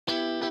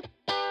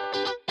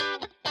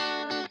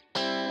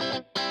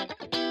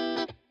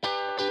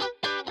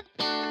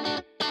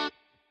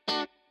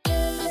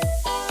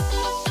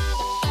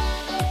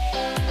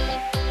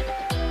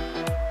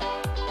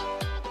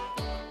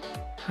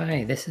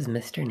Hi, this is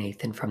Mr.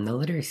 Nathan from the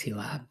Literacy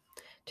Lab.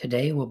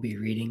 Today we'll be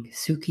reading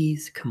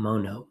Suki's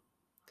Kimono,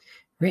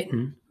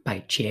 written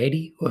by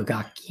Chieri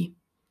Uegaki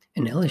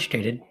and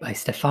illustrated by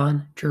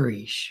Stephane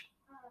Jorisch.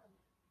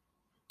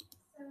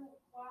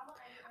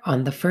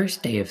 On the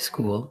first day of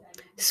school,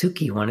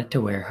 Suki wanted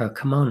to wear her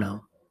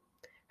kimono.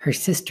 Her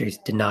sisters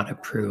did not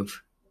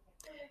approve.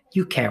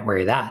 "You can't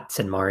wear that,"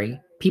 said Mari.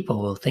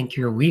 "People will think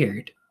you're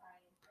weird."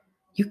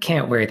 "You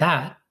can't wear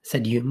that,"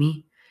 said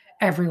Yumi.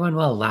 "Everyone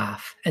will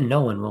laugh and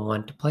no one will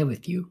want to play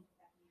with you."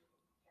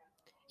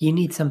 "You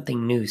need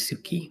something new,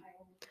 Suki.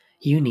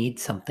 You need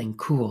something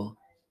cool."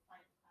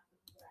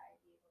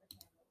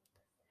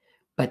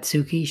 But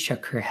Suki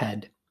shook her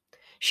head.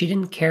 She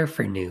didn't care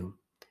for new.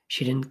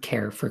 She didn't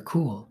care for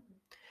cool.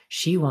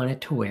 She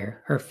wanted to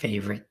wear her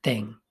favorite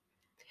thing.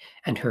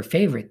 And her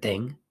favorite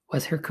thing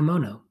was her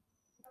kimono.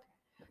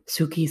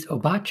 Suki's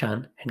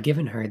Obachan had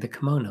given her the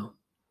kimono.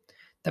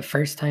 The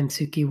first time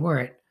Suki wore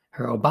it,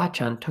 her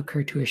Obachan took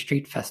her to a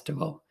street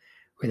festival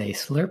where they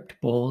slurped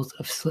bowls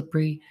of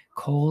slippery,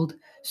 cold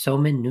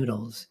somen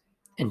noodles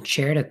and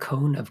shared a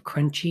cone of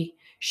crunchy,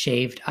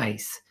 shaved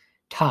ice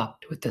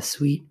topped with the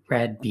sweet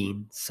red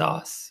bean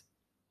sauce.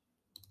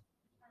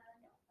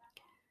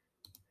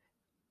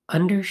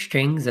 Under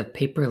strings of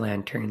paper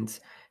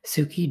lanterns,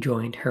 Suki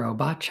joined her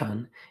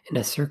Obachan in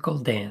a circle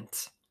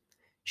dance.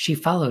 She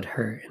followed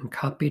her and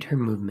copied her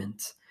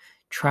movements,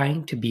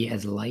 trying to be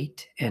as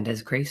light and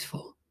as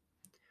graceful.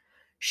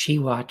 She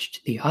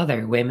watched the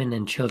other women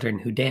and children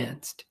who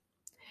danced,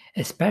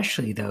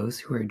 especially those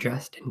who were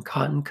dressed in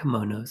cotton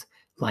kimonos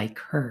like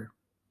her.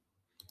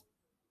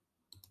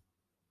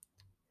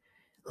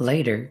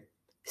 Later,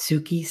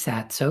 Suki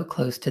sat so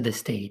close to the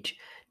stage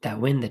that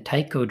when the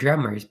taiko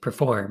drummers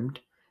performed,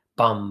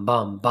 "Bum,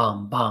 bum,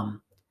 bum,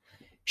 bum,"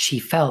 she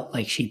felt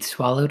like she'd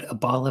swallowed a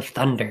ball of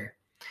thunder,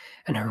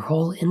 and her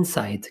whole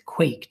insides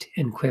quaked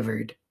and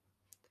quivered.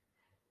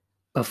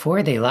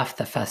 Before they left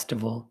the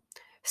festival,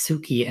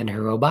 Suki and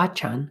her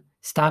Obachan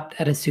stopped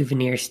at a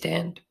souvenir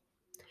stand.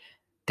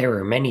 There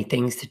were many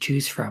things to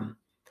choose from,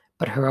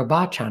 but her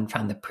Obachan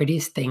found the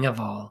prettiest thing of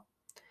all,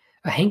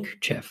 a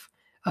handkerchief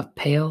of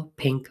pale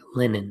pink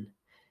linen,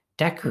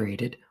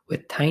 decorated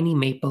with tiny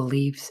maple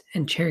leaves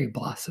and cherry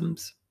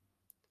blossoms.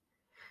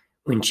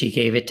 When she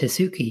gave it to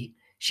Suki,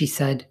 she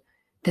said,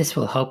 "This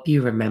will help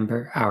you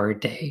remember our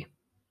day."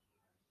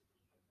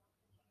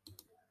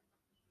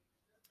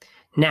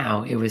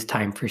 Now it was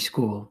time for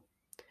school.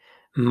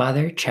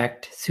 Mother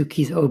checked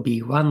Suki's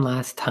obi one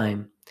last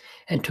time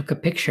and took a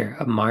picture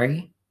of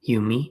Mari,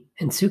 Yumi,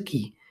 and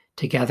Suki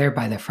together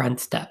by the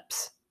front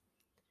steps.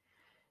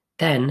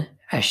 Then,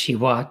 as she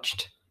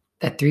watched,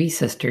 the three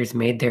sisters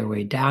made their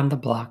way down the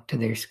block to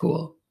their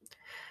school.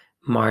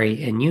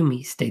 Mari and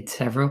Yumi stayed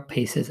several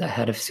paces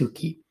ahead of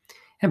Suki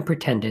and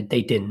pretended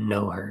they didn't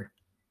know her.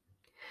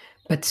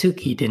 But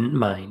Suki didn't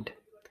mind.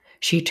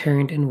 She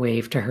turned and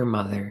waved to her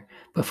mother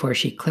before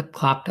she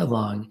clip-clopped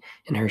along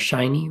in her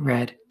shiny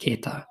red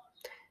keta,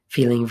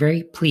 feeling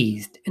very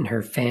pleased in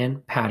her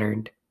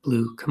fan-patterned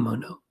blue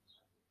kimono.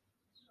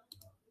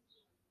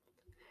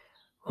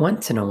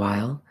 Once in a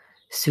while,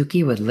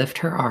 Suki would lift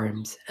her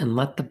arms and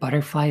let the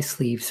butterfly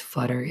sleeves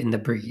flutter in the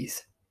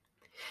breeze.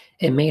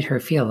 It made her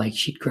feel like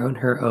she'd grown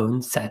her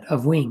own set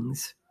of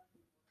wings.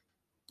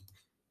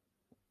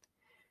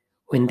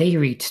 When they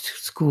reached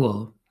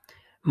school,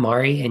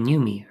 Mari and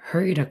Yumi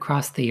hurried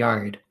across the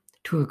yard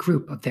to a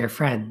group of their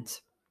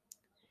friends.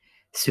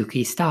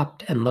 Suki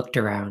stopped and looked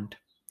around.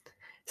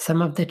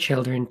 Some of the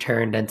children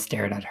turned and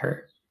stared at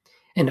her,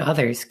 and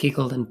others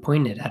giggled and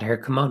pointed at her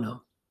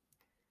kimono.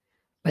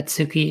 But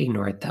Suki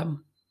ignored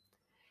them.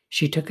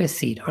 She took a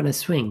seat on a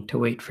swing to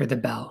wait for the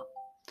bell.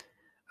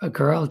 A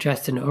girl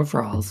dressed in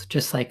overalls,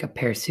 just like a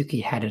pair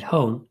Suki had at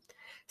home,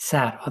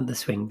 sat on the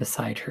swing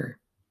beside her.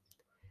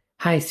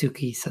 "Hi,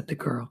 Suki," said the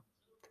girl.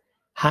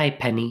 "Hi,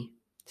 Penny,"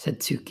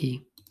 said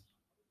Suki.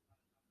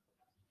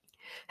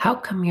 "How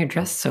come you're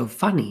dressed so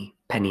funny?"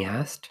 Penny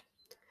asked.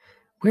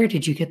 "Where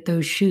did you get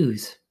those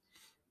shoes?"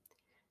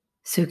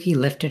 Suki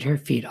lifted her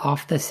feet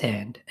off the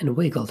sand and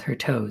wiggled her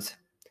toes.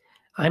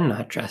 "I'm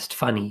not dressed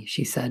funny,"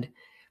 she said.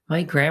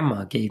 "My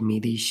grandma gave me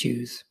these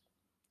shoes."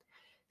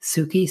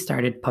 Suki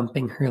started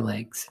pumping her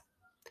legs.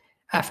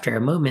 After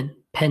a moment,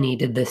 Penny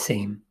did the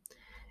same,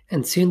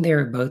 and soon they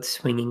were both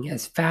swinging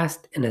as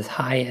fast and as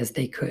high as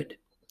they could.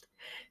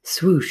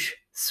 Swoosh,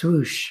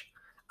 swoosh,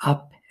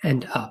 up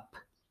and up.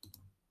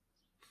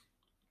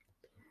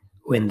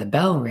 When the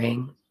bell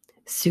rang,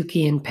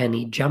 Suki and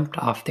Penny jumped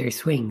off their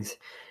swings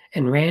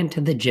and ran to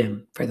the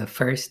gym for the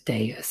first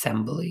day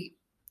assembly.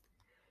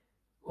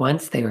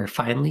 Once they were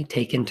finally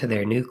taken to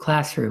their new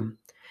classroom,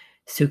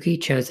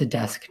 Suki chose a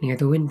desk near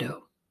the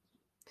window.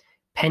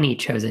 Penny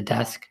chose a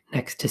desk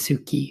next to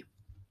Suki.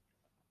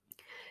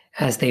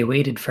 As they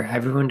waited for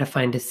everyone to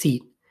find a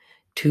seat,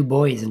 two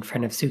boys in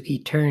front of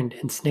Suki turned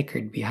and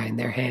snickered behind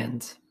their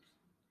hands.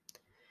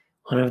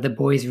 One of the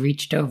boys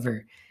reached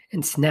over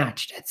and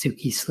snatched at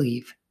Suki's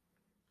sleeve.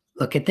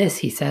 "Look at this,"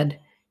 he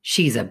said.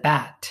 "She's a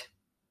bat."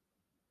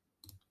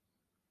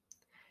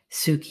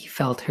 Suki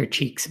felt her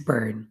cheeks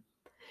burn.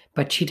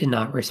 But she did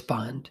not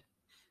respond.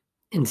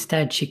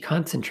 Instead, she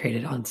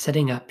concentrated on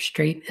sitting up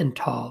straight and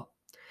tall,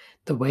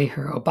 the way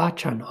her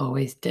obachan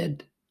always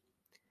did.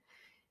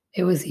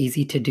 It was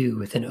easy to do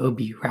with an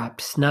obi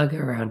wrapped snug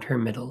around her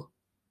middle.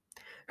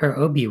 Her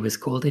obi was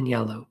golden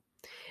yellow,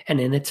 and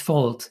in its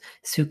folds,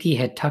 Suki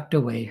had tucked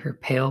away her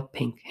pale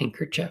pink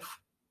handkerchief.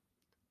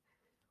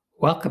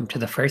 "Welcome to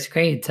the first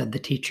grade," said the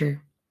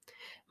teacher.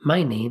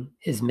 "My name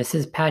is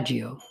Mrs.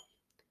 Paggio."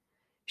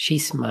 She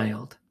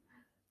smiled.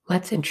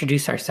 "Let's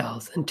introduce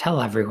ourselves and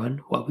tell everyone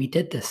what we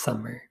did this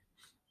summer."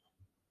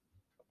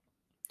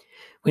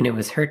 When it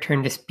was her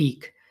turn to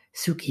speak,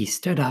 Suki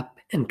stood up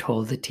and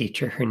told the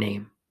teacher her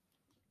name.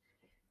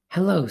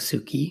 "Hello,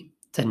 Suki,"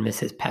 said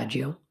Mrs.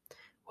 Paggio.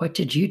 "What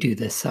did you do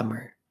this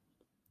summer?"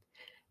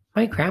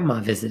 "My grandma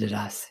visited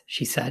us,"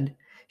 she said,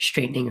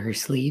 straightening her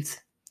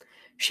sleeves.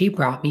 "She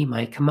brought me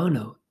my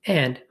kimono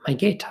and my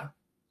gaita."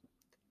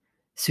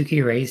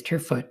 Suki raised her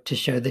foot to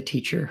show the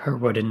teacher her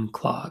wooden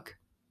clog.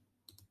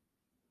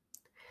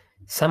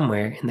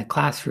 Somewhere in the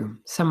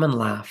classroom, someone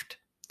laughed,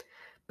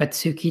 but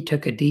Suki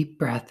took a deep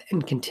breath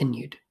and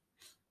continued.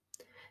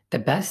 "The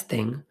best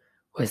thing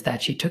was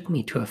that she took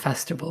me to a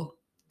festival,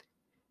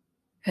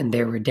 and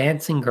there were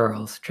dancing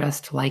girls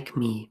dressed like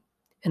me,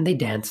 and they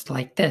danced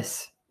like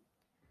this."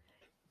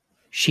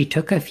 She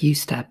took a few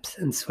steps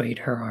and swayed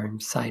her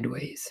arms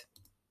sideways.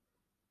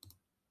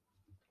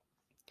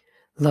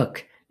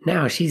 "Look,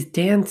 now she's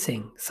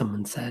dancing,"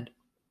 someone said.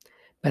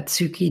 But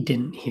Suki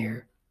didn't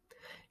hear.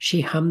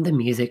 She hummed the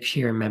music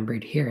she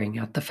remembered hearing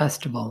at the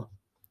festival.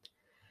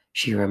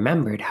 She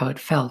remembered how it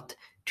felt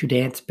to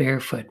dance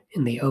barefoot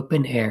in the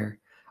open air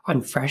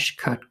on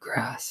fresh-cut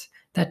grass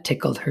that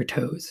tickled her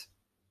toes.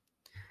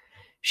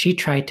 She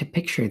tried to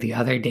picture the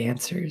other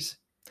dancers,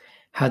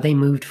 how they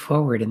moved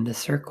forward in the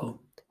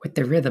circle with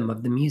the rhythm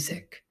of the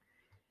music,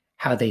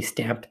 how they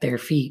stamped their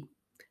feet,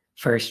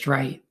 first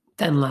right,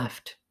 then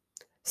left,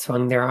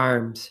 swung their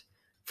arms,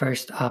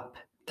 first up,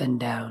 then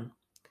down,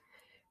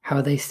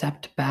 how they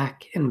stepped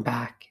back and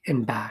back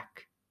and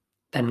back,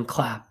 then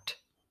clapped.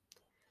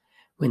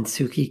 When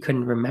Suki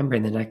couldn't remember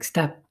the next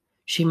step,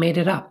 she made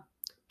it up,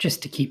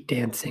 just to keep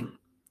dancing.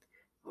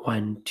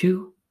 1,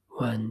 2,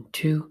 1,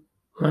 2,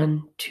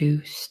 1,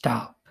 2,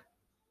 stop.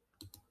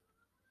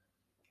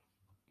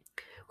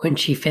 When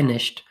she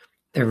finished,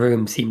 the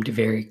room seemed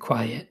very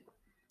quiet.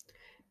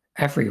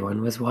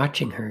 Everyone was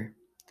watching her.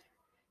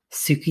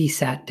 Suki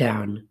sat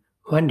down,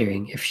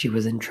 wondering if she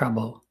was in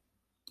trouble.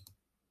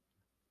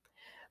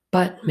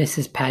 But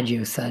Mrs.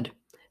 Paggio said,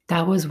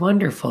 "That was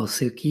wonderful,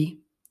 Suki,"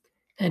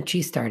 and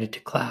she started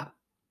to clap.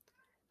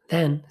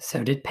 Then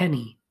so did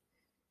Penny,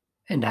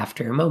 and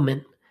after a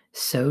moment,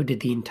 so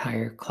did the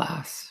entire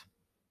class.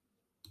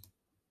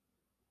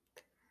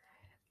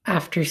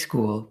 After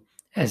school,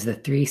 as the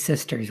three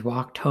sisters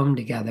walked home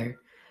together,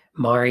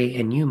 Mari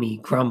and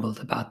Yumi grumbled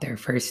about their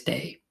first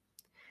day.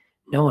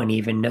 "No one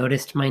even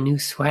noticed my new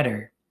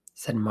sweater,"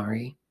 said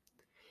Mari.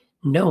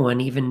 "No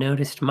one even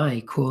noticed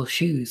my cool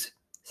shoes,"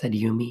 said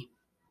Yumi.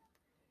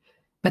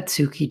 But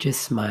Suki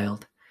just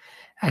smiled.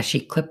 As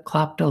she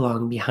clip-clopped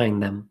along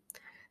behind them,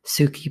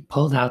 Suki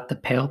pulled out the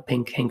pale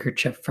pink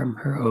handkerchief from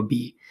her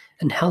obi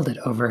and held it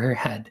over her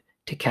head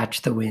to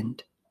catch the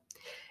wind.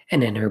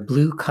 And in her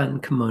blue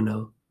cotton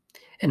kimono,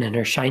 and in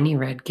her shiny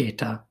red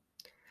gaita,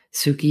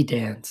 Suki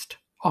danced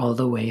all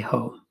the way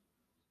home.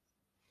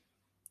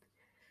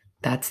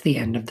 That's the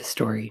end of the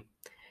story.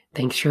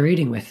 Thanks for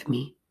reading with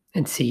me,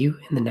 and see you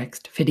in the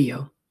next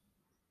video.